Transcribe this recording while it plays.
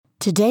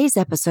Today's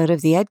episode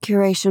of the Ed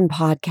Curation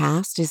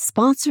podcast is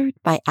sponsored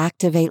by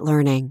Activate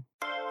Learning.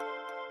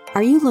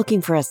 Are you looking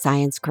for a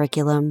science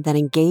curriculum that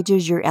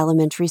engages your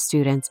elementary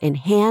students in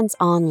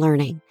hands-on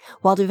learning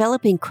while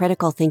developing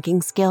critical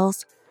thinking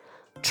skills?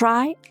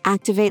 Try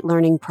Activate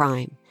Learning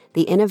Prime,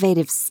 the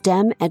innovative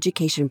STEM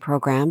education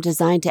program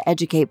designed to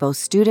educate both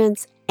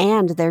students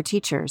and their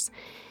teachers.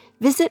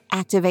 Visit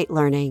Activate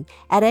Learning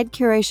at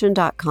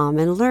edcuration.com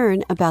and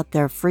learn about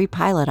their free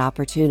pilot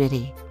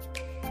opportunity.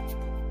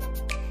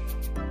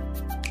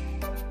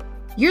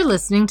 You're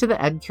listening to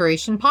the Ed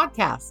Curation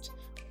podcast.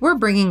 We're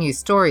bringing you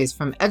stories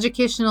from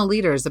educational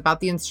leaders about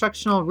the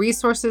instructional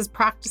resources,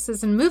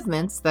 practices, and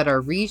movements that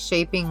are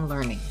reshaping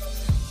learning.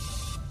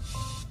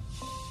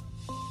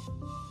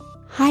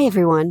 Hi,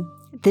 everyone.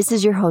 This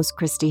is your host,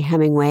 Christy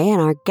Hemingway,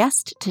 and our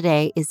guest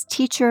today is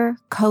teacher,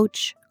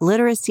 coach,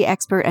 literacy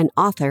expert, and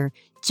author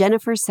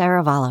Jennifer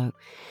Saravallo.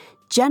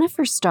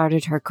 Jennifer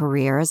started her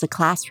career as a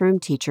classroom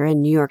teacher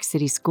in New York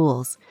City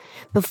schools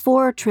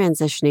before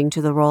transitioning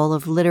to the role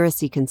of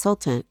literacy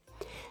consultant.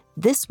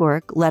 This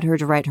work led her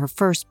to write her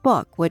first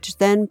book, which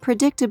then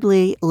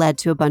predictably led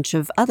to a bunch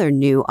of other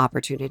new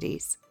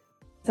opportunities.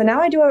 So now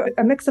I do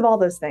a mix of all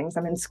those things.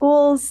 I'm in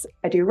schools,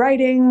 I do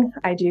writing,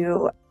 I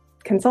do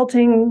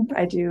consulting,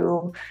 I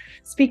do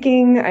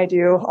speaking, I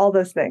do all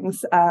those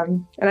things.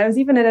 And I was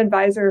even an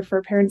advisor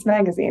for Parents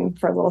Magazine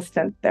for a little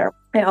stint there.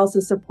 I also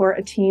support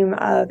a team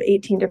of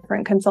 18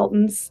 different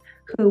consultants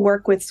who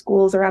work with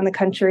schools around the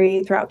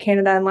country, throughout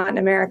Canada and Latin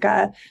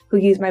America, who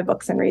use my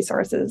books and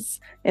resources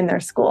in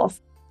their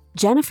schools.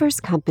 Jennifer's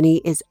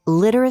company is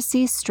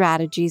Literacy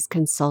Strategies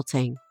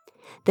Consulting.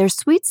 Their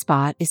sweet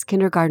spot is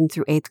kindergarten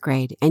through 8th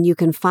grade, and you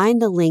can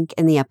find the link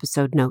in the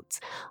episode notes,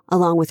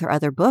 along with her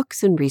other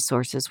books and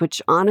resources,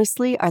 which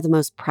honestly are the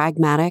most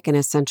pragmatic and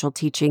essential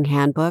teaching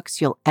handbooks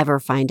you'll ever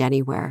find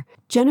anywhere.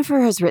 Jennifer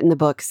has written the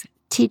books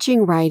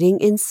Teaching Writing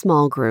in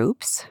Small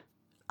Groups,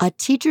 A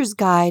Teacher's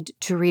Guide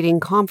to Reading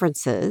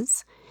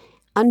Conferences,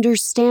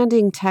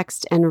 Understanding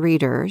Text and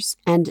Readers,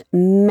 and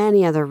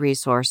many other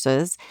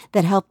resources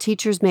that help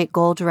teachers make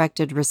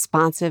goal-directed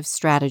responsive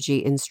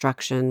strategy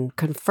instruction,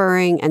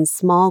 conferring, and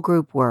small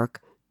group work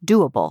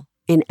doable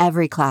in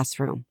every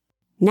classroom.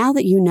 Now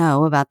that you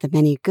know about the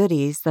many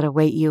goodies that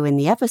await you in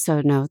the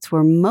episode notes,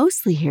 we're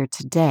mostly here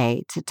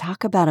today to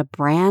talk about a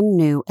brand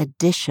new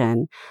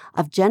edition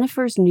of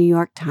Jennifer's New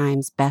York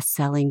Times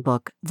best-selling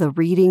book, The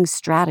Reading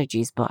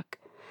Strategies Book.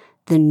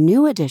 The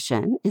new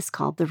edition is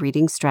called the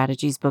Reading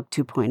Strategies Book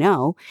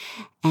 2.0,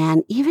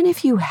 and even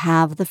if you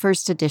have the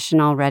first edition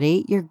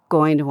already, you're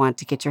going to want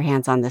to get your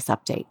hands on this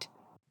update.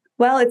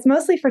 Well, it's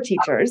mostly for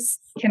teachers,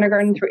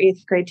 kindergarten through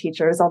 8th grade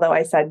teachers, although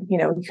I said, you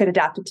could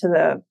adapt it to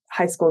the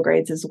high school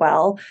grades as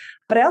well.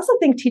 But I also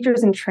think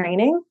teachers in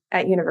training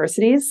at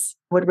universities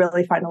would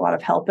really find a lot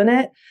of help in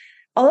it.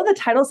 Although the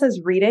title says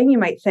reading, you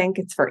might think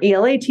it's for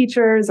ELA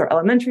teachers or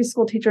elementary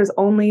school teachers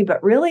only,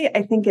 but really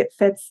I think it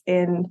fits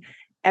in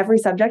every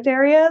subject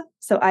area.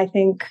 So I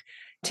think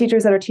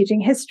teachers that are teaching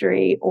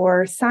history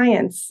or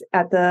science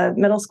at the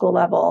middle school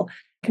level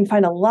can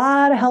find a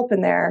lot of help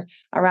in there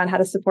around how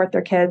to support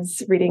their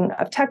kids reading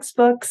of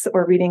textbooks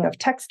or reading of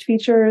text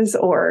features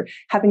or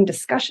having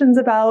discussions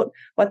about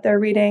what they're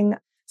reading.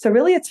 So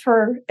really it's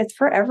for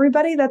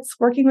everybody that's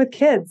working with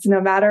kids, no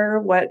matter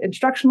what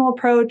instructional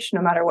approach,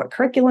 no matter what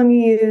curriculum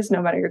you use,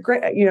 no matter your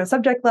grade,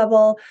 subject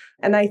level.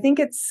 And I think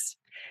it's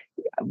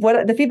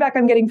what the feedback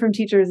I'm getting from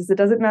teachers is it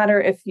doesn't matter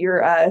if you're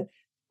a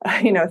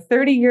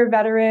 30-year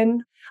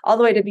veteran all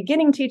the way to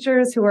beginning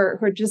teachers who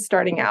are just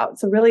starting out.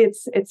 So really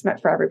it's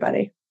meant for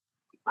everybody.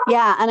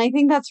 Yeah, and I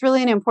think that's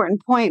really an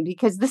important point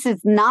because this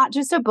is not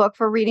just a book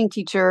for reading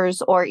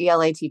teachers or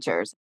ELA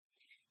teachers.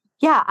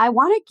 Yeah, I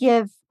want to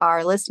give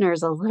our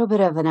listeners a little bit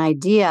of an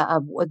idea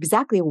of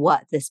exactly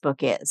what this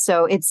book is.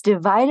 So it's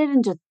divided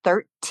into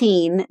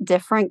 13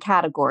 different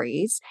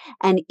categories,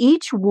 and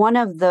each one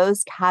of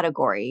those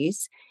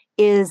categories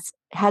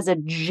has a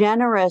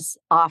generous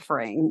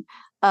offering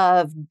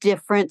of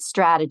different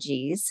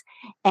strategies,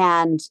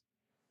 and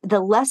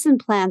the lesson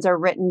plans are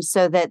written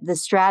so that the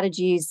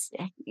strategies,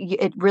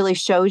 it really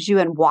shows you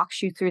and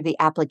walks you through the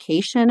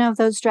application of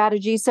those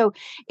strategies. So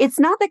it's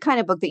not the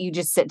kind of book that you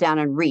just sit down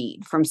and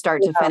read from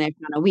start to finish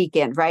on a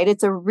weekend, right?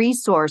 It's a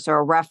resource or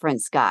a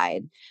reference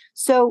guide.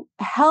 So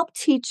help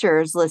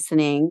teachers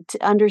listening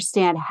to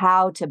understand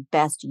how to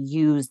best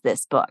use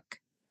this book.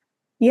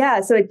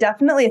 Yeah, so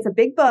it's a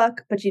big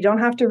book, but you don't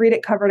have to read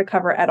it cover to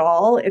cover at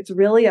all. It's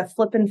really a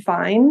flip and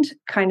find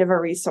kind of a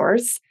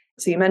resource.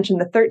 So you mentioned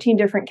the 13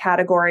 different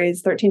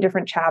categories, 13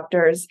 different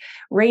chapters,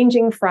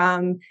 ranging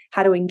from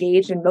how to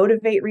engage and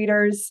motivate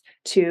readers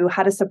to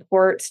how to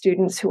support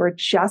students who are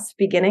just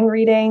beginning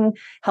reading,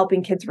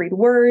 helping kids read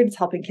words,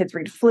 helping kids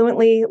read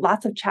fluently,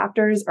 lots of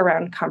chapters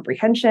around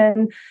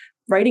comprehension,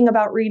 writing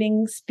about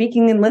reading,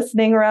 speaking and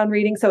listening around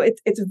reading. So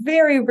it's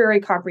very,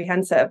 very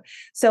comprehensive.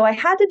 So I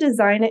had to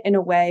design it in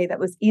a way that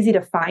was easy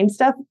to find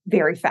stuff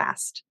very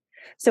fast.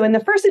 So in the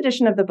first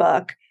edition of the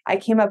book, I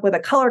came up with a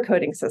color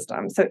coding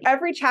system. So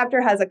every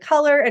chapter has a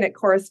color and it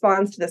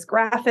corresponds to this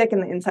graphic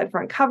in the inside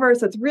front cover.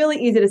 So it's really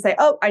easy to say,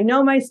 oh, I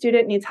know my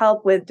student needs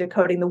help with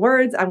decoding the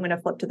words. I'm going to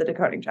flip to the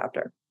decoding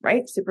chapter,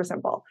 right? Super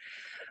simple.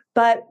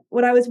 But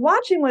what I was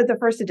watching with the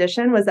first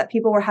edition was that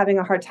people were having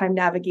a hard time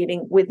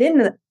navigating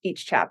within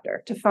each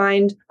chapter to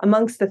find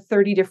amongst the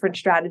 30 different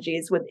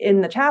strategies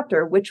within the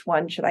chapter, which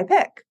one should I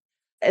pick?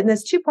 In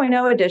this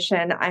 2.0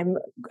 edition,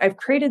 I've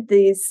created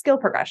these skill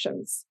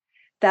progressions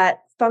that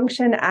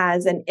function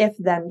as an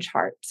if-then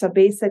chart. So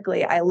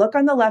basically, I look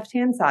on the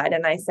left-hand side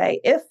and I say,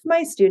 if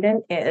my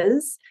student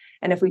is,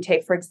 and if we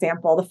take, for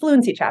example, the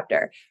fluency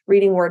chapter,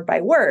 reading word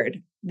by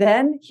word,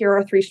 then here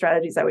are 3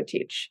 strategies I would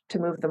teach to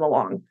move them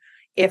along.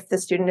 If the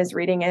student is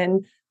reading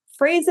in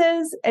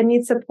phrases and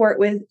needs support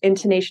with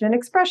intonation and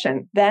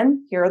expression,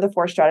 then here are the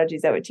 4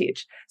 strategies I would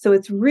teach. So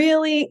it's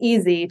really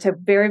easy to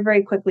very,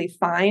 very quickly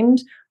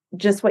find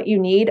just what you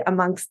need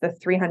amongst the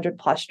 300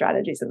 plus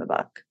strategies in the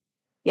book.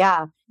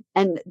 Yeah.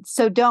 And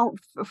so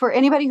for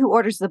anybody who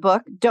orders the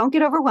book, don't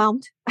get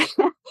overwhelmed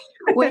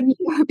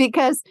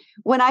because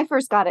when I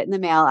first got it in the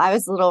mail, I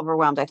was a little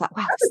overwhelmed. I thought,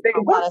 wow, that's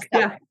a lot of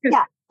stuff.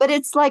 Yeah. But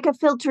it's like a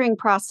filtering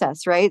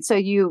process, right? So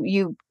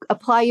you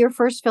apply your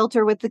first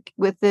filter with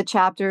the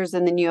chapters,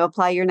 and then you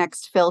apply your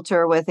next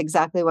filter with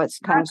exactly what's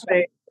kind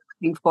of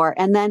looking for.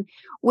 And then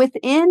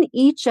within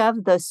each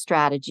of those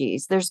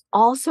strategies, there's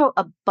also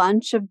a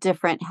bunch of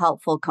different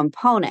helpful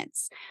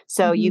components.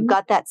 So you've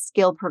got that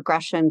skill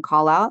progression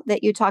call out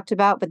that you talked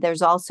about, but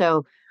there's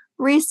also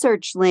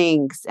research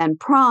links and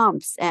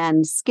prompts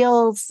and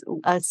skills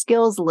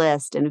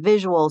list and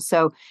visuals.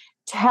 So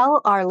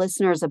tell our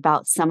listeners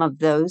about some of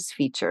those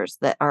features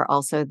that are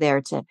also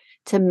there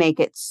to make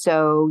it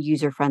so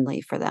user-friendly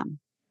for them.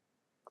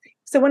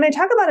 So when I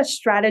talk about a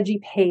strategy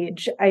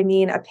page, I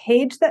mean a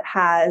page that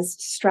has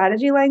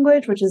strategy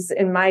language, which is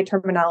in my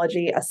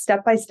terminology, a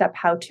step-by-step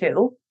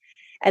how-to.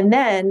 And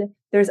then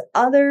there's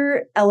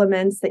other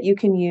elements that you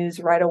can use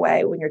right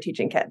away when you're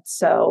teaching kids.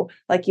 So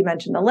like you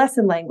mentioned, the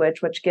lesson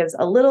language, which gives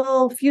a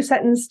little few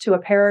sentence to a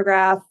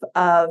paragraph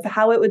of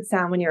how it would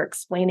sound when you're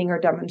explaining or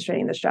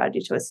demonstrating the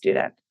strategy to a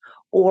student,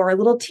 or a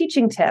little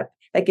teaching tip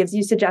that gives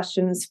you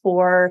suggestions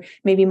for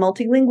maybe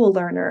multilingual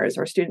learners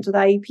or students with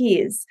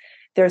IEPs.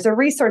 There's a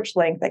research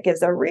link that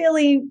gives a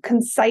really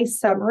concise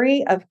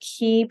summary of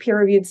key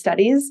peer-reviewed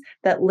studies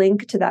that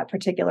link to that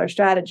particular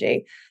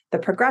strategy. The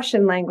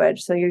progression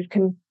language, so you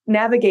can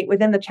navigate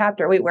within the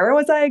chapter. Wait, where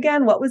was I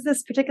again? What was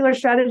this particular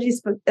strategy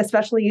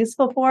especially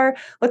useful for?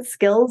 What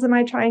skills am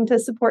I trying to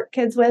support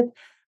kids with?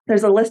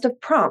 There's a list of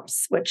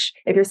prompts, which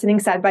if you're sitting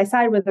side by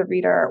side with a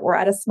reader or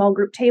at a small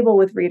group table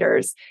with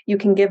readers, you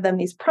can give them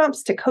these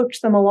prompts to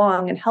coach them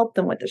along and help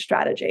them with the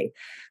strategy.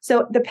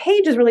 So the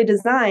page is really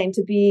designed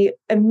to be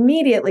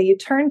immediately, you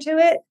turn to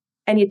it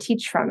and you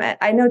teach from it.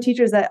 I know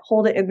teachers that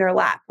hold it in their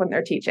lap when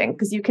they're teaching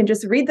because you can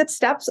just read the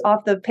steps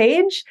off the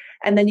page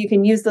and then you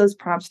can use those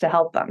prompts to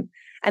help them.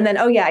 And then,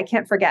 oh yeah, I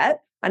can't forget,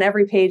 on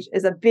every page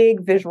is a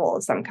big visual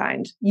of some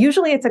kind.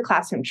 Usually it's a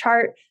classroom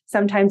chart.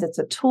 Sometimes it's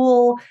a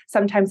tool.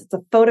 Sometimes it's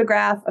a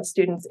photograph of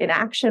students in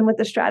action with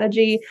the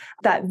strategy.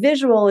 That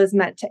visual is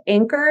meant to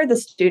anchor the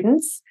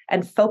students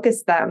and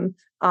focus them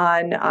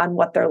on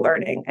what they're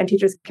learning. And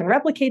teachers can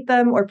replicate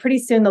them, or pretty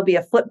soon there'll be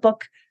a flip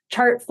book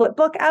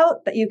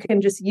out that you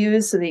can just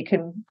use so that you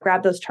can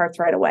grab those charts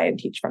right away and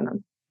teach from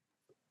them.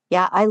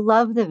 Yeah, I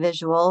love the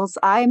visuals.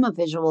 I'm a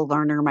visual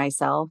learner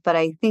myself, but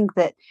I think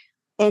that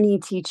any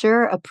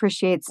teacher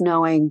appreciates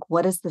knowing,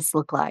 what does this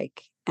look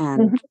like?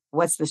 And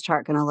what's this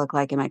chart going to look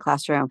like in my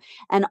classroom?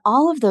 And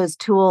all of those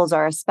tools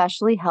are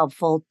especially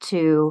helpful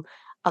to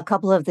a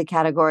couple of the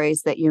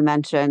categories that you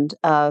mentioned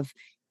of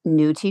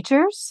new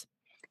teachers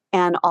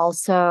and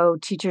also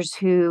teachers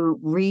who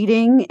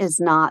reading is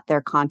not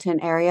their content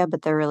area,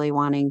 but they're really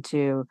wanting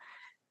to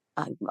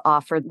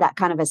offer that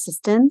kind of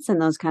assistance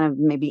and those kind of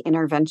maybe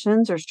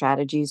interventions or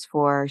strategies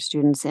for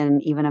students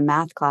in even a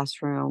math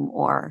classroom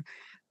or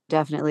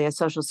definitely a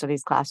social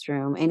studies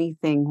classroom,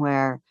 anything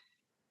where,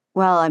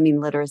 well, I mean,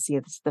 literacy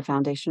is the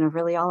foundation of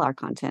really all our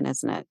content,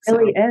 isn't it? It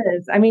really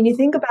is. I mean, you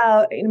think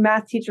about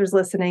math teachers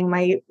listening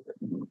might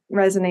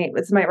resonate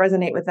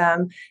with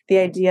them. The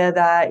idea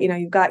that,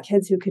 you've got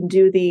kids who can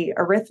do the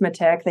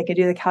arithmetic, they can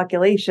do the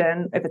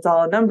calculation if it's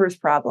all a numbers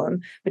problem,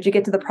 but you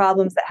get to the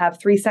problems that have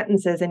 3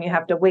 sentences and you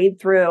have to wade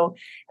through.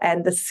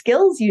 And the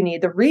skills you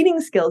need, the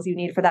reading skills you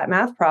need for that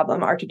math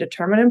problem are to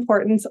determine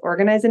importance,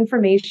 organize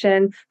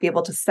information, be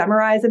able to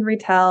summarize and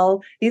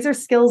retell. These are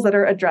skills that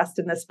are addressed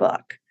in this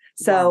book.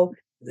 So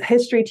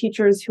history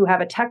teachers who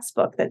have a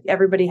textbook that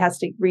everybody has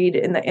to read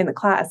in the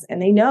class, and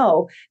they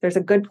know there's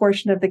a good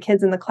portion of the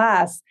kids in the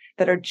class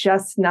that are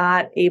just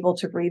not able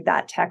to read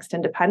that text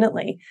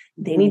independently.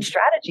 They need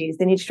strategies.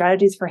 They need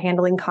strategies for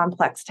handling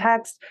complex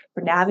text,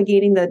 for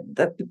navigating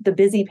the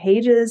busy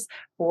pages,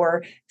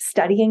 for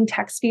studying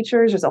text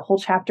features. There's a whole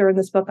chapter in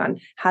this book on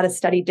how to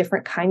study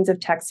different kinds of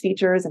text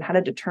features and how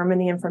to determine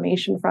the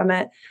information from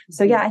it.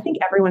 So yeah, I think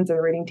everyone's a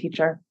reading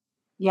teacher.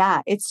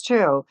 Yeah, it's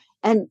true.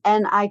 And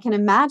I can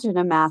imagine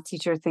a math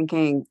teacher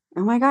thinking,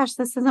 "Oh my gosh,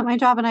 this isn't my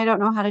job and I don't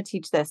know how to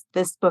teach this.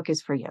 This book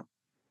is for you."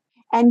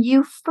 And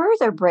you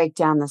further break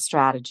down the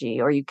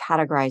strategy or you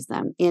categorize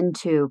them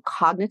into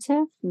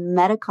cognitive,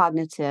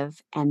 metacognitive,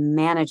 and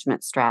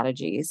management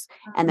strategies.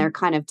 And they're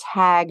kind of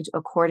tagged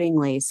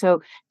accordingly.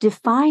 So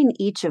define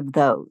each of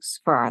those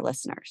for our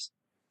listeners.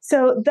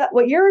 So that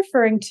what you're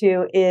referring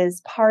to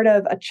is part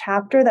of a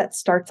chapter that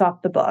starts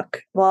off the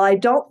book. Well, I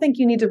don't think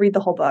you need to read the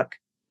whole book.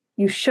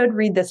 You should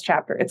read this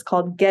chapter. It's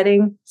called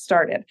Getting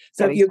Started.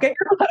 So if you get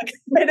your book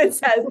and it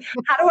says,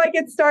 how do I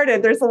get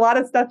started? There's a lot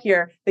of stuff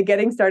here. The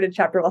Getting Started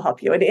chapter will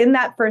help you. And in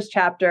that first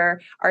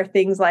chapter are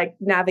things like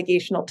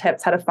navigational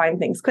tips, how to find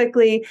things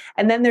quickly.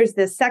 And then there's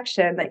this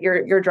section that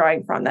you're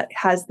drawing from that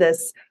has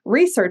this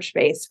research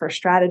base for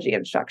strategy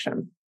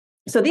instruction.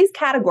 So these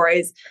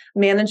categories,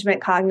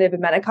 management, cognitive,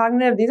 and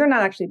metacognitive, these are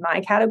not actually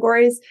my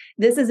categories.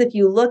 This is if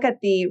you look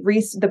at the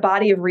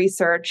body of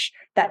research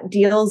that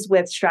deals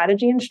with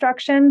strategy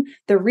instruction,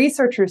 the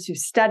researchers who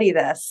study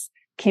this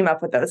came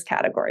up with those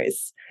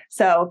categories.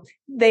 So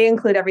they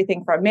include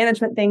everything from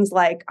management things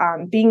like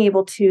being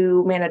able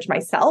to manage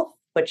myself,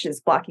 which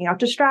is blocking out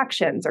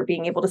distractions or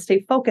being able to stay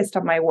focused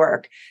on my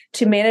work,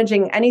 to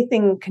managing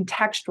anything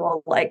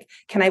contextual, like,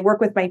 can I work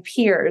with my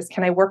peers?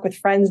 Can I work with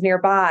friends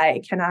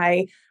nearby?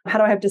 How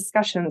do I have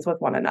discussions with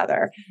one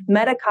another?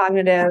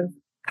 Metacognitive,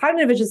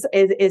 cognitive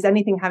is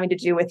anything having to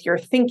do with your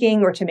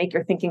thinking or to make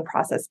your thinking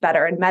process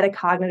better. And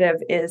metacognitive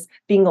is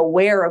being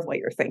aware of what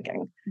you're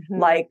thinking.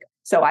 Like,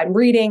 so I'm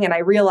reading and I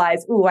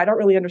realize, I don't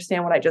really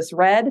understand what I just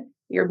read.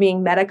 You're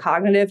being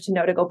metacognitive to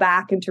know to go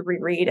back and to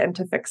reread and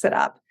to fix it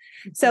up.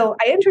 So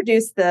I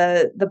introduced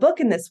the book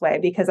in this way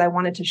because I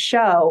wanted to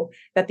show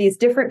that these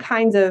different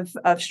kinds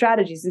of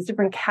strategies, these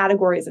different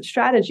categories of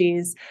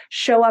strategies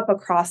show up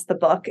across the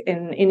book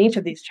in each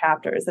of these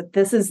chapters, that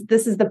this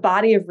is the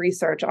body of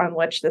research on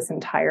which this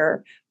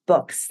entire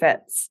book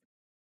sits.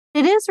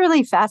 It is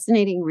really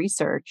fascinating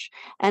research,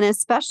 and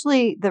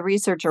especially the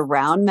research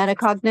around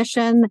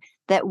metacognition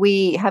that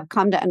we have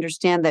come to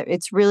understand that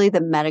it's really the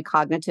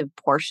metacognitive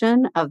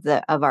portion of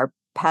our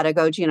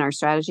pedagogy and our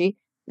strategy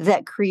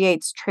that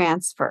creates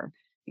transfer,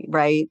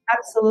 right?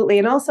 Absolutely.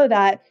 And also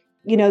that,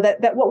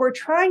 that what we're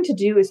trying to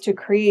do is to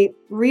create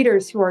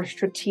readers who are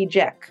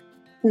strategic.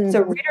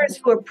 So readers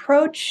who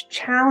approach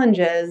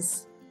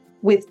challenges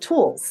with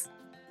tools.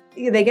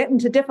 They get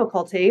into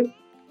difficulty,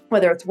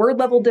 whether it's word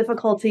level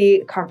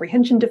difficulty,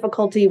 comprehension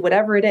difficulty,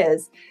 whatever it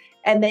is.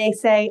 And they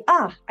say,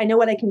 I know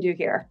what I can do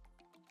here.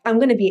 I'm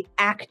going to be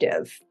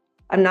active.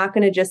 I'm not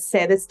going to just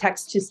say this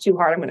text is too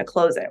hard. I'm going to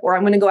close it, or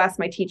I'm going to go ask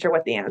my teacher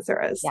what the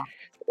answer is. Yeah.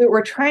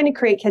 We're trying to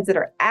create kids that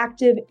are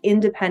active,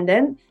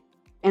 independent.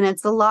 And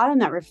it's a lot in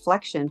that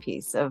reflection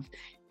piece of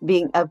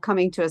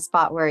coming to a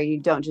spot where you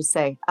don't just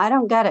say, I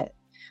don't get it,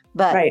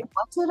 but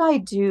what did I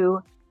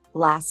do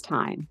last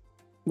time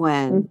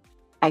when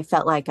I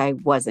felt like I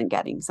wasn't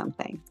getting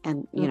something?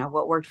 And,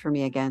 what worked for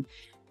me again?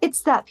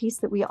 It's that piece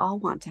that we all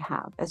want to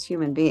have as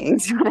human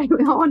beings, right?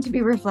 We all want to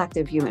be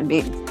reflective human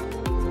beings.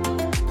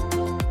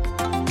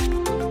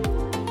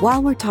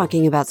 While we're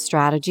talking about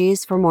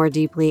strategies for more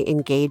deeply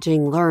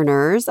engaging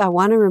learners, I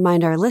want to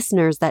remind our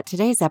listeners that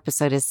today's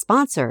episode is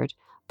sponsored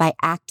by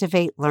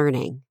Activate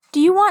Learning. Do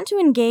you want to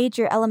engage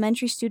your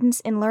elementary students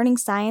in learning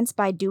science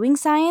by doing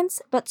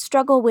science, but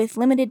struggle with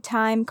limited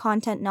time,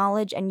 content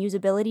knowledge, and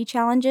usability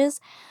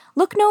challenges?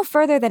 Look no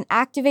further than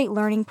Activate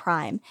Learning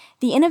Prime,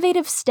 the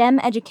innovative STEM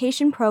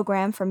education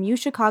program from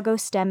UChicago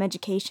STEM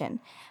Education.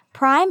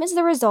 Prime is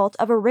the result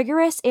of a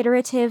rigorous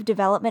iterative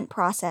development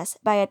process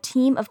by a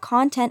team of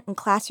content and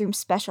classroom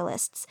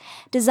specialists,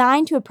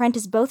 designed to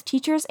apprentice both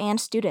teachers and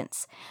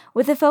students.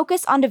 With a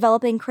focus on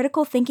developing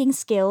critical thinking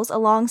skills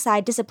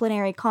alongside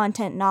disciplinary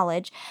content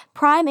knowledge,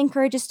 Prime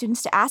encourages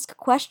students to ask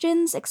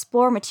questions,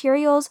 explore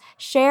materials,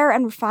 share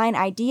and refine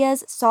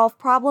ideas, solve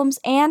problems,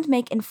 and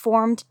make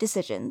informed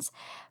decisions.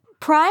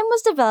 Prime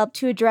was developed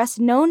to address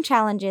known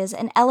challenges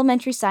in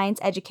elementary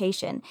science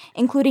education,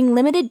 including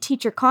limited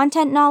teacher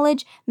content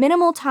knowledge,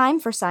 minimal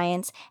time for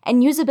science,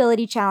 and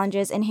usability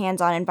challenges in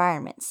hands-on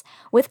environments.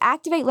 With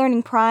Activate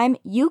Learning Prime,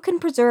 you can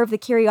preserve the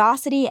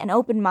curiosity and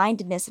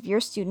open-mindedness of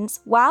your students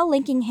while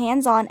linking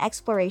hands-on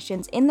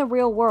explorations in the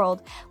real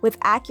world with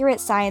accurate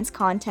science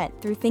content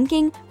through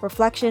thinking,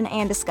 reflection,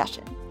 and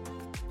discussion.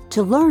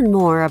 To learn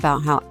more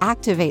about how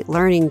Activate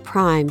Learning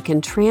Prime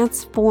can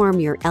transform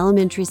your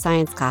elementary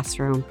science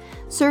classroom,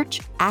 search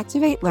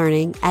Activate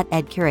Learning at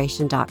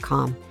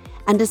edcuration.com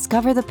and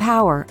discover the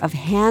power of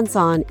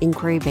hands-on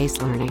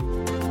inquiry-based learning.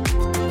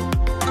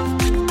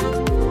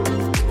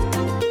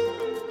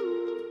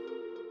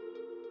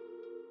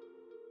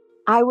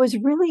 I was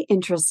really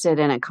interested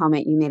in a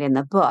comment you made in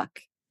the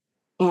book,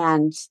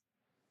 and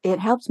it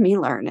helped me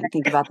learn and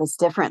think about this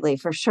differently,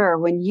 for sure.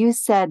 When you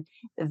said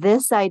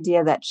this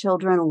idea that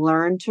children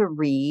learn to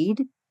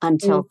read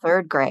until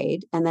third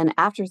grade, and then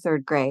after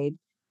third grade,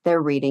 they're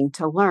reading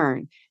to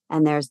learn.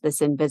 And there's this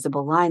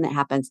invisible line that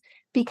happens,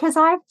 because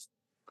I've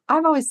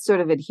always sort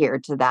of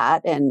adhered to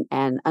that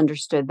and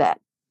understood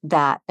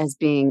that as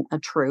being a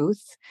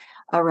truth.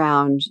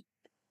 around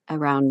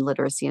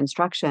literacy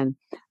instruction.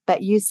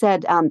 But you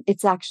said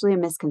it's actually a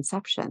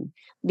misconception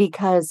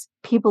because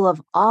people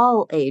of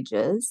all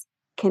ages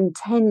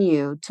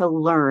continue to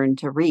learn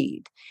to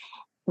read.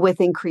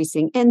 With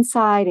increasing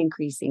insight,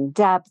 increasing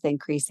depth,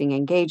 increasing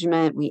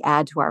engagement, we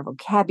add to our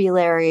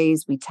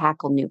vocabularies, we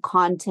tackle new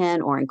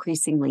content or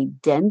increasingly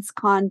dense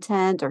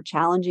content or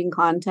challenging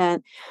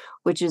content,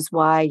 which is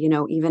why,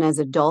 even as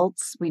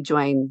adults, we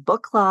join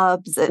book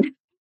clubs. And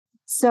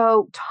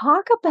so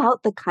talk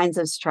about the kinds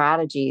of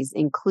strategies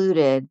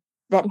included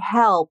that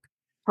help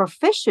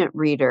proficient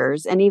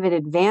readers and even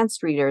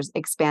advanced readers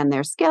expand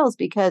their skills,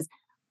 because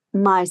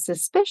my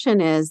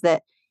suspicion is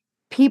that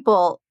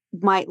people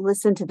might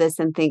listen to this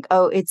and think,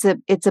 oh, it's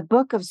a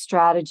book of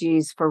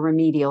strategies for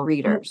remedial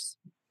readers.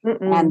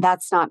 Mm-mm. And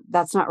that's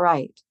not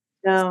right.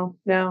 No.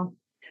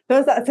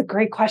 That's a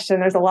great question.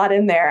 There's a lot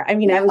in there. I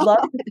mean, I would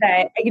love to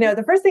say,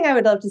 the first thing I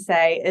would love to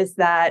say is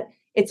that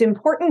it's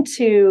important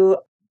to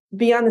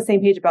be on the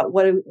same page about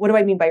what do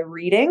I mean by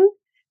reading?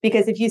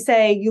 Because if you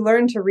say you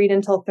learn to read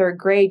until third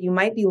grade, you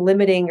might be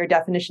limiting your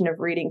definition of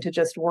reading to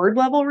just word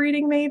level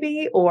reading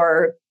maybe,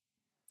 or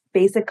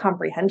basic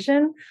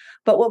comprehension.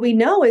 But what we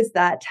know is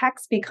that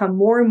texts become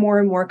more and more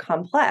and more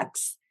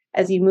complex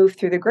as you move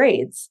through the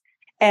grades.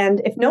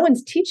 And if no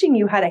one's teaching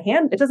you how to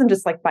it doesn't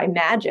just like by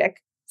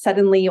magic,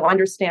 suddenly you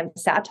understand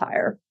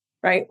satire,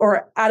 right?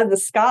 Or out of the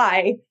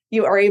sky,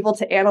 you are able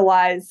to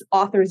analyze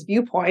authors'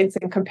 viewpoints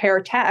and compare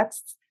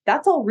texts.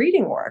 That's all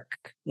reading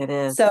work. It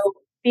is. So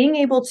being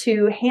able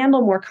to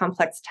handle more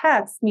complex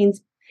texts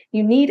means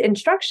you need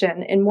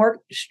instruction and more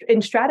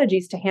in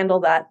strategies to handle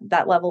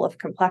that level of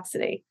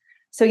complexity.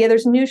 So yeah,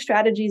 there's new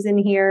strategies in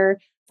here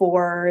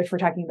for, if we're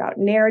talking about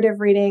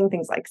narrative reading,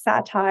 things like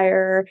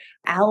satire,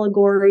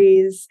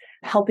 allegories,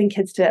 helping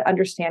kids to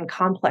understand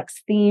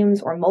complex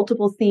themes or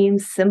multiple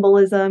themes,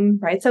 symbolism,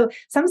 right? So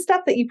some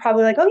stuff that you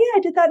probably like, oh yeah,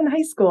 I did that in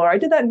high school, or I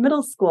did that in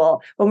middle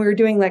school when we were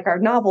doing like our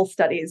novel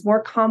studies,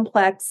 more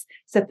complex,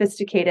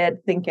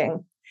 sophisticated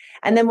thinking.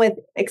 And then with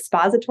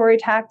expository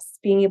texts,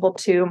 being able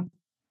to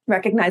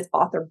recognize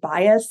author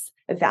bias,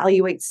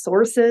 evaluate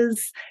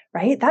sources,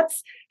 right?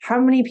 That's how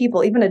many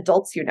people, even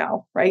adults,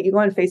 right? You go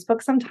on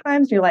Facebook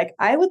sometimes, and you're like,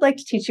 I would like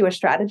to teach you a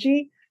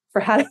strategy for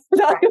how to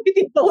evaluate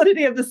the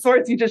validity of the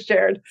source you just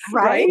shared,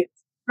 right?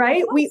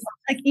 Right? We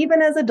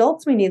even as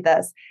adults, we need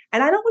this.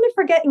 And I don't want to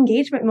forget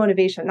engagement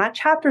motivation. That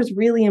chapter is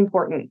really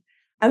important.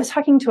 I was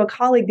talking to a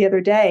colleague the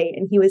other day,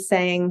 and he was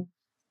saying,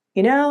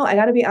 I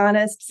got to be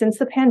honest, since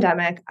the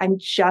pandemic, I'm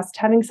just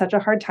having such a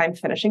hard time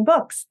finishing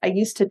books. I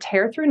used to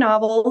tear through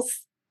novels.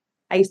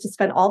 I used to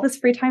spend all this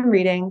free time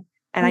reading,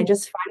 and I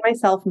just find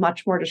myself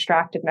much more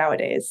distracted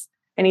nowadays.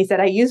 And he said,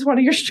 I use one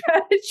of your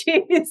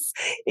strategies.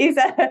 He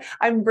said,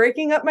 I'm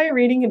breaking up my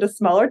reading into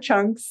smaller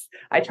chunks.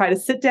 I try to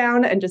sit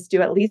down and just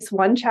do at least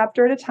one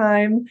chapter at a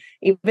time.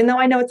 Even though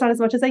I know it's not as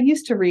much as I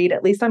used to read,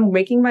 at least I'm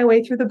making my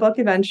way through the book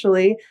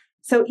eventually.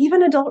 So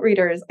even adult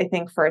readers, I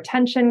think, for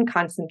attention,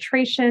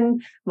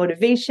 concentration,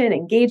 motivation,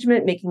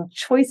 engagement, making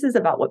choices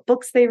about what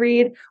books they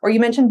read, or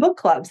you mentioned book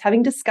clubs,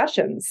 having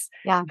discussions,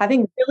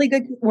 having really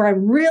good, where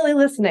I'm really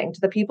listening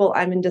to the people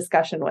I'm in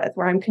discussion with,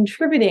 where I'm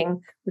contributing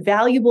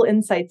valuable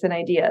insights and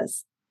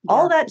ideas. Yeah.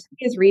 All that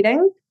is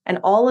reading, and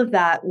all of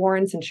that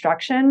warrants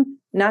instruction,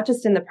 not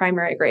just in the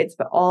primary grades,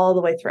 but all the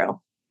way through.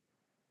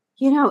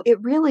 It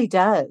really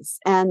does.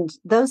 And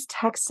those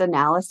text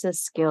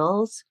analysis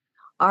skills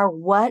are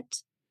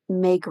what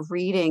make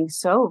reading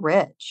so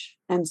rich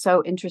and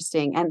so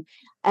interesting.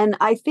 And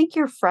I think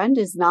your friend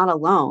is not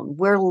alone.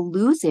 We're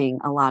losing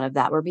a lot of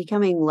that. We're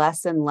becoming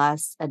less and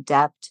less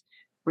adept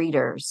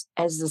readers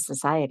as a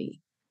society.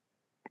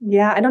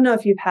 Yeah, I don't know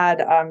if you've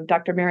had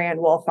Dr.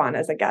 Marianne Wolf on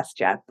as a guest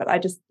yet, but I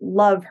just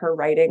love her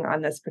writing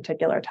on this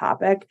particular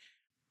topic.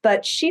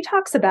 But she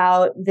talks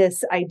about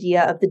this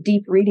idea of the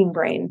deep reading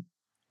brain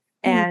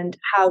and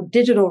how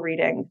digital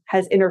reading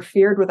has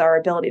interfered with our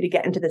ability to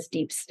get into this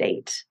deep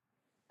state.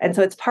 And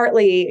so it's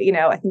partly,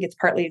 I think it's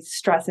partly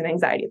stress and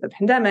anxiety of the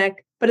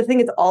pandemic, but I think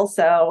it's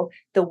also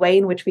the way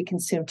in which we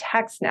consume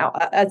text now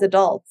as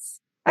adults,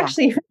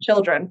 actually even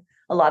children,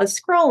 a lot of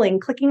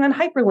scrolling, clicking on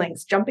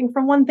hyperlinks, jumping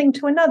from one thing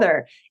to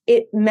another.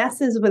 It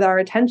messes with our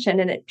attention.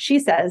 And she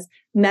says,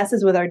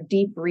 messes with our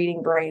deep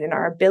reading brain and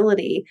our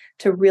ability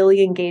to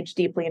really engage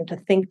deeply and to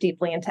think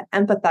deeply and to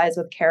empathize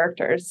with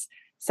characters.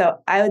 So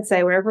I would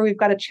say wherever we've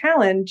got a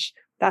challenge,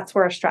 that's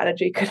where a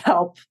strategy could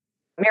help.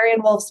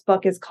 Marianne Wolf's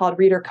book is called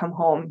Reader Come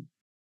Home.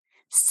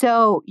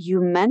 So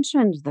you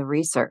mentioned the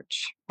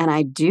research, and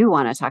I do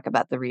want to talk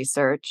about the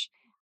research.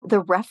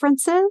 The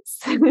references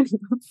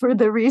for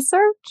the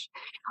research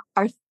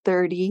are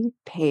 30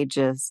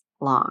 pages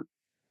long,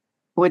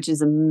 which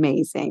is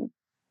amazing.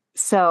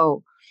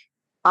 So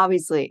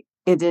obviously,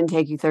 it didn't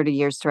take you 30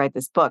 years to write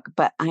this book,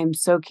 but I'm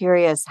so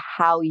curious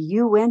how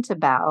you went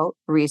about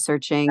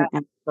researching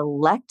and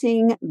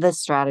selecting the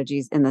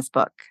strategies in this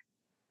book.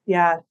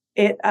 Yeah,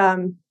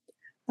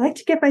 I like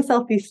to give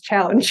myself these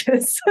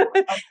challenges.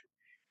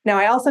 Now,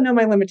 I also know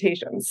my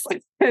limitations,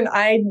 and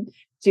I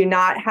do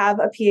not have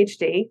a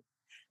PhD,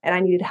 and I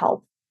needed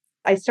help.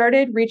 I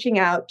started reaching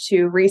out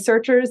to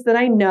researchers that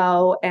I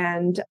know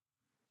and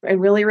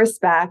really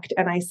respect.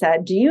 And I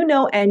said, do you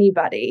know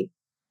anybody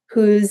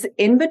who's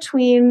in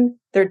between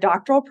their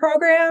doctoral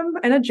program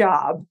and a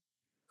job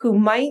who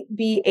might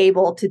be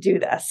able to do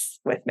this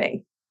with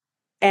me?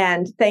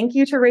 And thank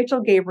you to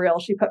Rachel Gabriel.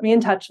 She put me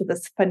in touch with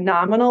this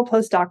phenomenal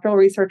postdoctoral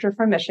researcher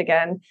from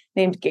Michigan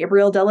named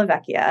Gabriel Della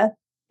Vecchia.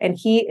 And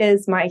he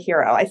is my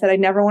hero. I said, I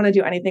never want to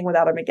do anything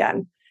without him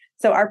again.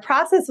 So our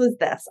process was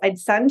this. I'd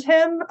send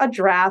him a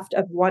draft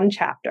of one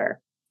chapter.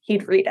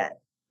 He'd read it.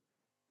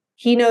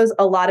 He knows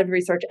a lot of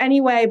research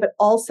anyway, but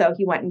also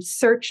he went in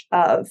search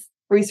of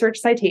research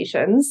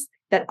citations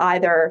that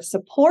either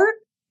support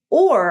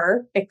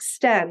or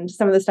extend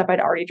some of the stuff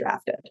I'd already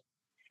drafted.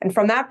 And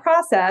from that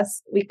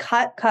process, we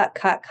cut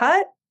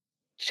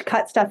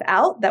stuff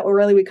out that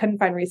we couldn't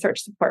find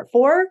research support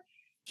for.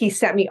 He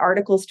sent me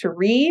articles to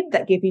read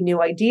that gave me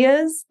new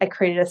ideas. I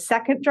created a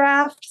second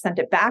draft, sent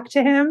it back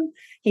to him.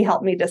 He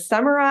helped me to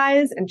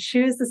summarize and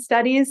choose the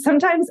studies.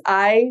 Sometimes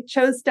I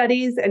chose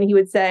studies and he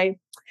would say,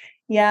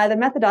 yeah, the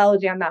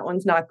methodology on that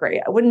one's not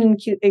great. I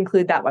wouldn't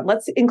include that one.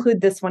 Let's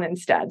include this one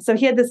instead. So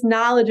he had this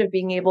knowledge of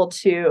being able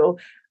to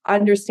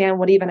understand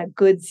what even a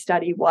good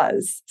study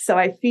was. So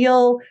I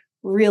feel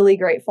really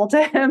grateful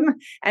to him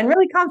and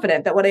really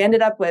confident that what I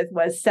ended up with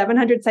was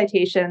 700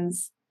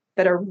 citations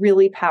that are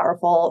really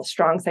powerful,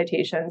 strong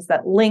citations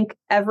that link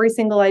every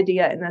single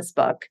idea in this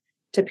book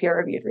to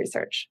peer-reviewed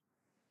research.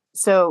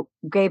 So,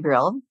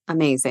 Gabriel,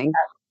 amazing.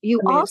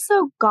 You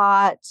also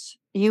got,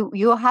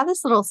 you'll have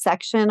this little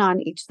section on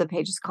each of the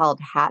pages called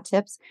Hat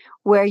Tips,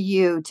 where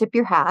you tip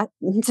your hat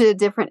to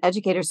different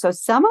educators. So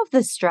some of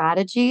the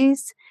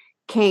strategies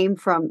came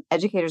from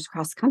educators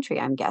across the country,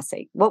 I'm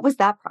guessing. What was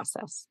that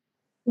process?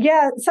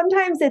 Yeah,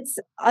 sometimes it's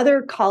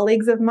other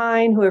colleagues of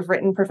mine who have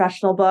written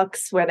professional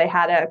books where they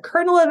had a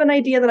kernel of an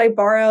idea that I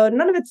borrowed.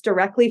 None of it's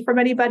directly from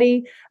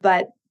anybody,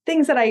 but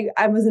things that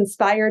I was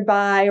inspired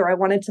by, or I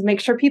wanted to make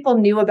sure people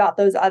knew about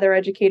those other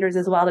educators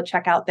as well to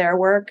check out their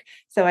work.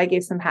 So I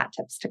gave some hat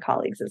tips to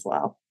colleagues as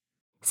well.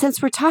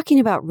 Since we're talking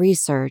about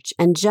research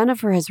and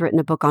Jennifer has written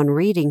a book on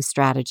reading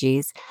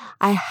strategies,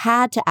 I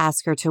had to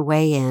ask her to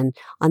weigh in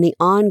on the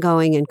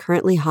ongoing and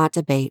currently hot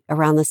debate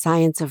around the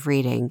science of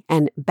reading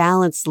and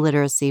balanced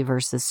literacy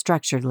versus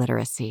structured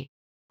literacy.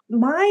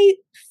 My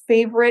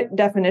favorite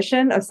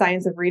definition of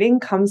science of reading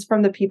comes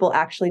from the people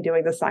actually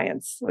doing the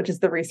science, which is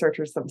the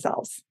researchers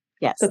themselves.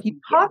 Yes. So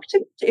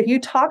if you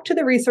talk to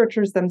the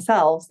researchers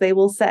themselves, they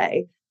will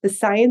say, the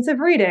science of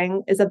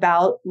reading is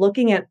about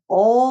looking at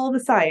all the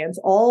science,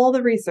 all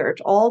the research,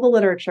 all the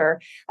literature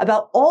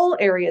about all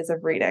areas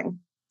of reading.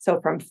 So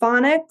from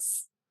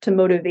phonics to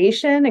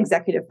motivation,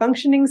 executive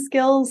functioning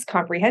skills,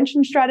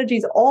 comprehension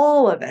strategies,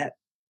 all of it,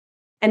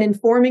 and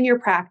informing your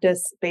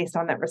practice based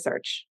on that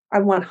research.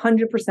 I'm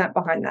 100%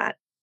 behind that.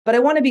 But I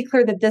want to be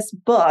clear that this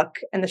book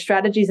and the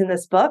strategies in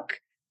this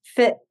book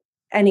fit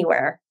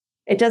anywhere.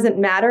 It doesn't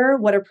matter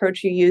what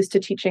approach you use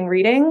to teaching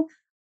reading.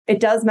 It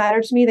does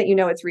matter to me that you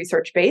know it's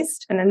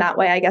research-based. And in that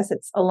way, I guess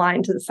it's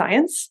aligned to the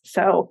science.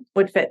 So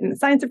would fit in the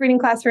science of reading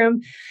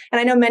classroom.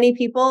 And I know many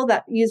people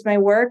that use my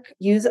work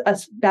use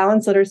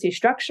balanced literacy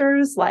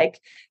structures, like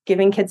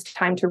giving kids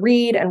time to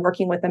read and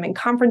working with them in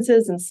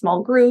conferences and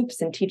small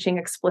groups and teaching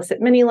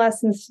explicit mini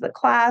lessons to the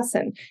class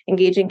and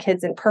engaging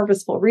kids in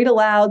purposeful read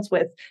alouds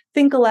with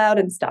think aloud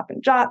and stop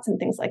and jots and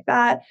things like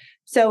that.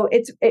 So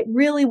it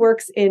really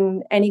works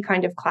in any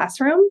kind of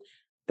classroom.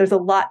 There's a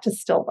lot to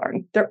still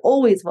learn. There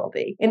always will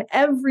be in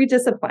every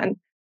discipline.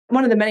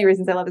 One of the many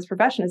reasons I love this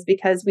profession is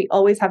because we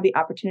always have the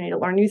opportunity to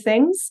learn new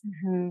things,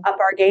 up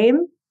our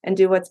game, and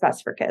do what's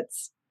best for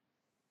kids.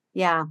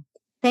 Yeah.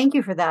 Thank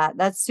you for that.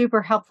 That's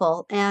super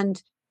helpful.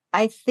 And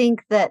I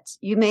think that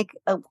you make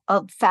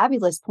a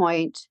fabulous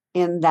point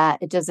in that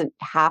it doesn't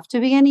have to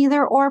be an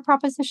either or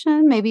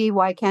proposition. Maybe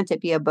why can't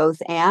it be a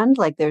both and?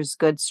 Like there's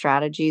good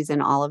strategies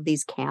in all of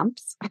these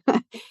camps.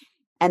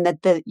 And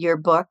that your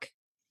book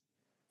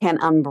can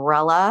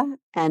umbrella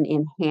and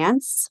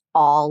enhance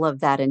all of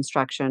that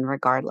instruction,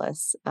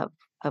 regardless of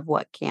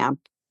what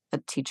camp a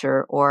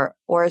teacher or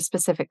a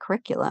specific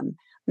curriculum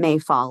may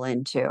fall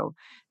into.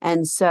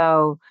 And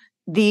so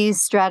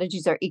these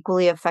strategies are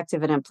equally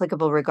effective and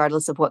applicable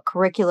regardless of what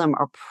curriculum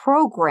or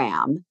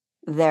program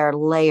they're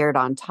layered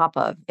on top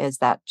of. Is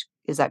that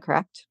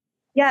correct?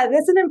 Yeah,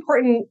 that's an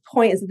important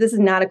point, is that this is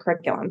not a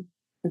curriculum.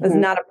 This is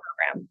not a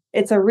program.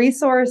 It's a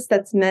resource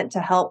that's meant to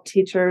help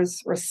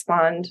teachers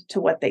respond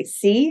to what they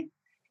see.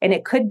 And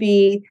it could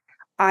be,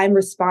 I'm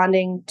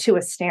responding to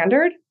a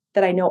standard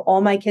that I know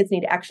all my kids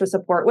need extra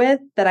support with,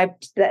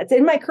 that's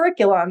in my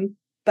curriculum,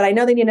 but I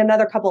know they need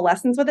another couple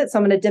lessons with it. So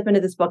I'm going to dip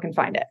into this book and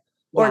find it.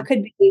 Yeah. Or it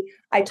could be,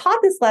 I taught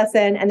this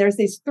lesson and there's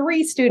these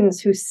 3 students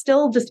who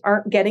still just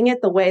aren't getting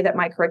it the way that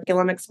my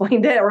curriculum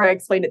explained it, or I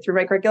explained it through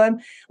my curriculum.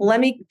 Let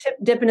me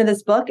dip into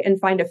this book and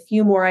find a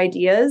few more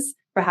ideas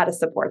for how to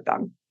support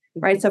them,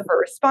 right? So for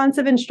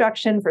responsive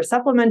instruction, for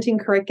supplementing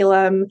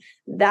curriculum,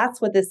 that's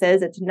what this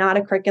is. It's not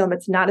a curriculum.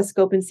 It's not a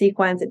scope and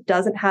sequence. It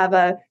doesn't have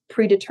a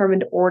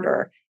predetermined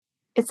order.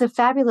 It's a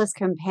fabulous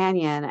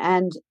companion.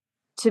 And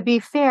to be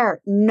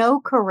fair, no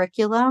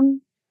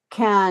curriculum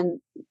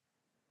can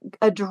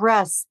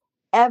address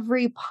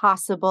every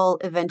possible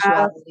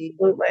eventuality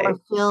Absolutely. or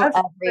fill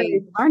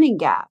every learning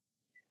gap.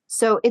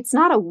 So it's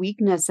not a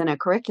weakness in a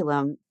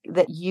curriculum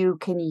that you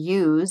can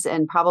use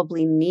and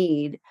probably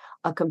need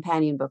a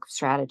companion book of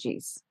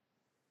strategies.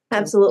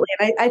 Absolutely.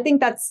 And I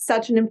think that's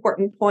such an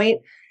important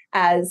point.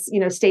 As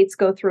states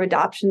go through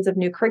adoptions of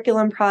new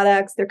curriculum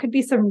products, there could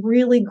be some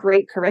really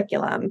great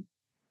curriculum,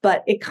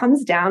 but it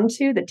comes down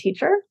to the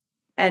teacher.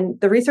 And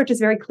the research is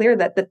very clear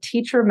that the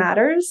teacher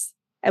matters.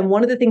 And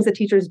one of the things the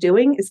teacher is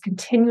doing is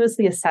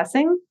continuously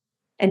assessing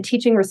and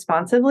teaching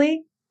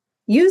responsively,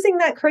 using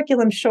that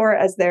curriculum, sure,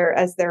 as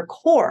their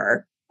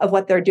core of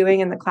what they're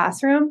doing in the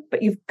classroom.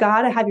 But you've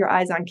got to have your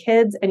eyes on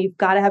kids, and you've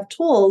got to have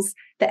tools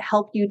that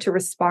help you to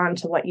respond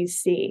to what you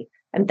see.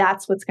 And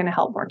that's what's going to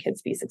help more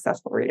kids be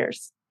successful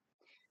readers.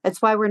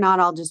 That's why we're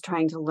not all just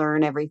trying to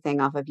learn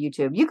everything off of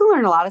YouTube. You can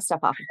learn a lot of stuff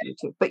off of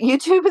YouTube, but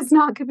YouTube is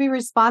not going to be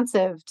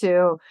responsive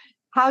to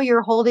how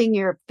you're holding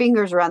your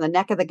fingers around the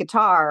neck of the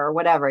guitar or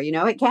whatever.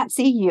 It can't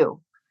see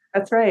you.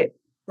 That's right.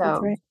 So,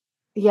 That's right.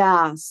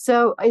 Yeah.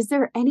 So is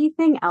there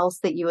anything else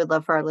that you would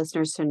love for our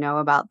listeners to know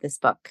about this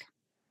book?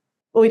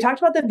 Well, we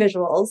talked about the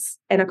visuals,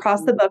 and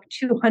across the book,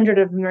 200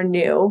 of them are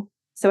new.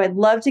 So I'd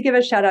love to give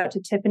a shout out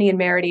to Tiffany and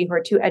Meredy, who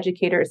are two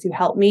educators who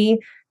helped me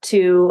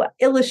to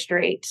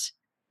illustrate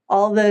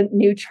all the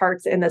new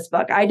charts in this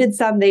book. I did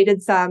some, they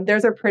did some.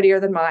 Theirs are prettier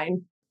than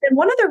mine. And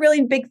one other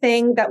really big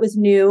thing that was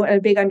new and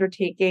a big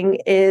undertaking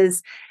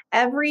is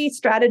every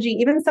strategy,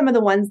 even some of the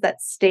ones that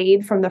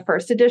stayed from the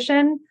first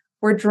edition,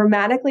 were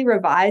dramatically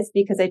revised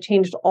because I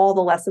changed all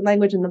the lesson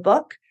language in the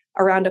book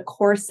around a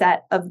core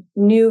set of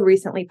new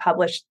recently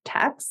published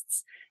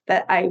texts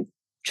that I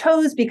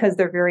chose because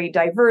they're very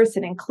diverse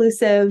and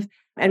inclusive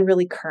and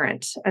really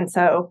current. And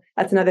so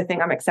that's another thing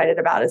I'm excited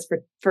about, is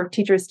for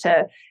teachers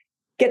to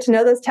get to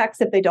know those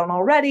texts if they don't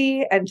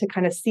already, and to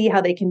kind of see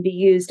how they can be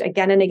used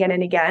again and again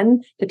and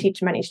again to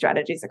teach many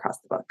strategies across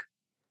the book.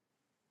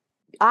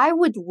 I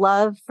would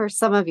love for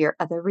some of your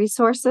other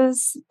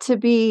resources to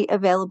be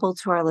available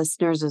to our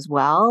listeners as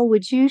well.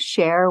 Would you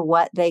share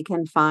what they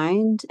can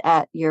find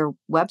at your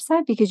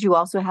website? Because you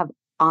also have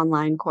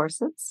online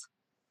courses.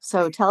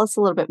 So tell us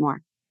a little bit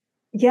more.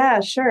 Yeah,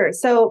 sure.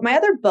 So my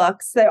other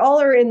books, they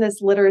all are in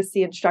this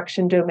literacy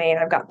instruction domain.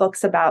 I've got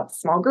books about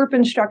small group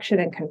instruction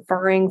and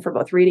conferring for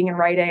both reading and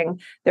writing.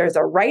 There's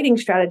a writing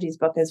strategies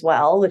book as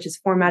well, which is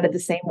formatted the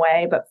same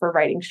way, but for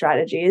writing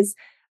strategies.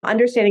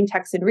 Understanding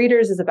Text and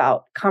Readers is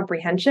about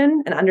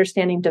comprehension and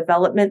understanding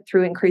development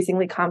through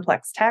increasingly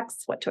complex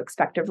texts, what to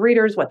expect of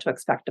readers, what to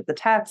expect of the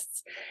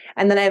texts.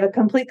 And then I have a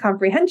complete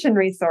comprehension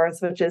resource,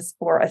 which is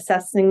for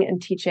assessing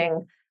and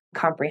teaching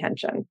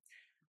comprehension.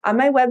 On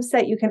my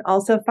website, you can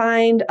also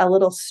find a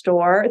little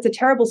store. It's a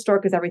terrible store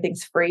because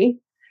everything's free.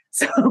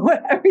 So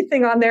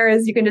everything on there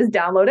is, you can just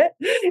download it.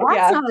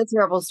 That's not a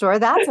terrible store.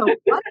 That's a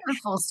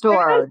wonderful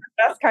store.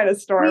 That's kind of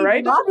store, we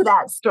right? Love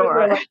that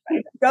store.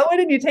 Go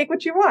in and you take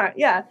what you want.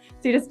 Yeah.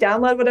 So you just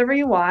download whatever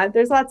you want.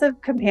 There's lots of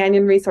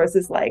companion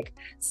resources like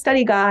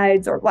study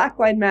guides or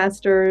Blackline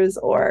Masters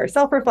or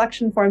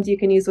self-reflection forms you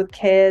can use with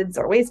kids,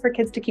 or ways for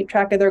kids to keep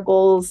track of their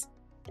goals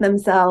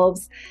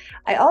themselves.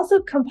 I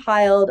also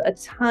compiled a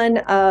ton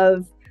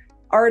of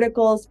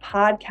articles,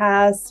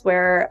 podcasts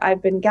where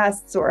I've been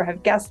guests or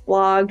have guest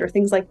blogged or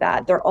things like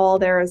that. They're all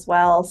there as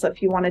well. So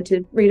if you wanted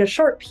to read a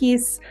short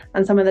piece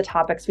on some of the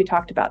topics we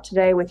talked about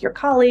today with your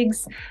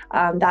colleagues,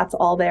 that's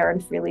all there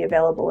and freely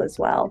available as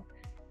well.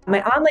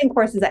 My online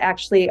courses, I'm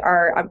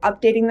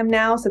updating them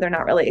now, so they're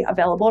not really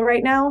available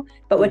right now.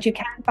 But what you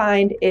can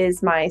find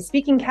is my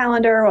speaking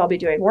calendar, where I'll be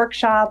doing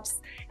workshops,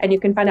 and you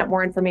can find out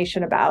more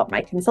information about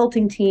my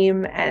consulting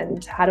team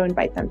and how to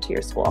invite them to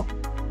your school.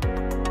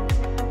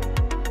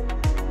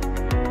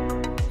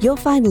 You'll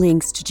find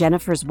links to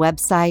Jennifer's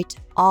website,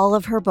 all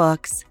of her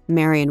books,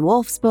 Marion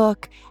Wolf's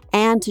book,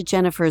 and to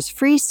Jennifer's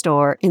free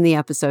store in the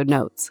episode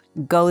notes.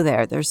 Go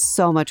there. There's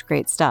so much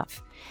great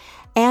stuff.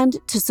 And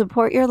to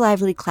support your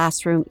lively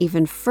classroom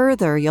even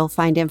further, you'll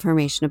find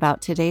information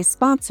about today's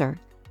sponsor,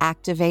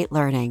 Activate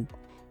Learning.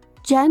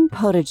 Jen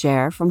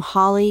Potager from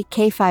Holly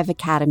K5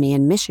 Academy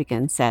in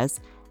Michigan says,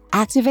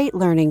 Activate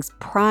Learning's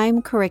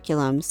prime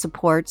curriculum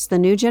supports the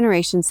new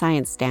generation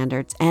science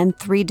standards and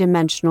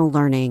three-dimensional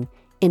learning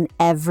in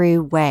every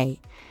way.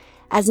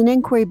 As an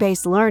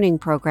inquiry-based learning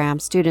program,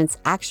 students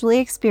actually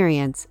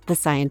experience the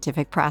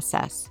scientific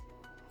process.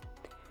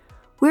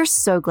 We're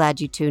so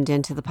glad you tuned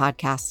into the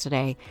podcast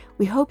today.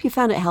 We hope you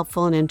found it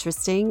helpful and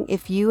interesting.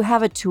 If you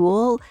have a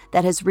tool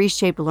that has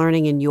reshaped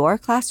learning in your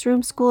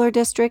classroom, school, or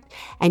district,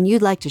 and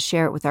you'd like to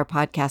share it with our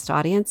podcast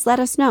audience, let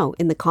us know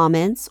in the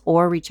comments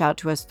or reach out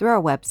to us through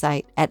our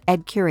website at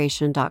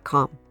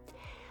edcuration.com.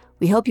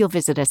 We hope you'll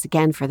visit us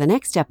again for the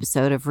next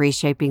episode of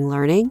Reshaping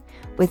Learning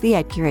with the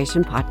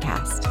EdCuration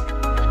Podcast.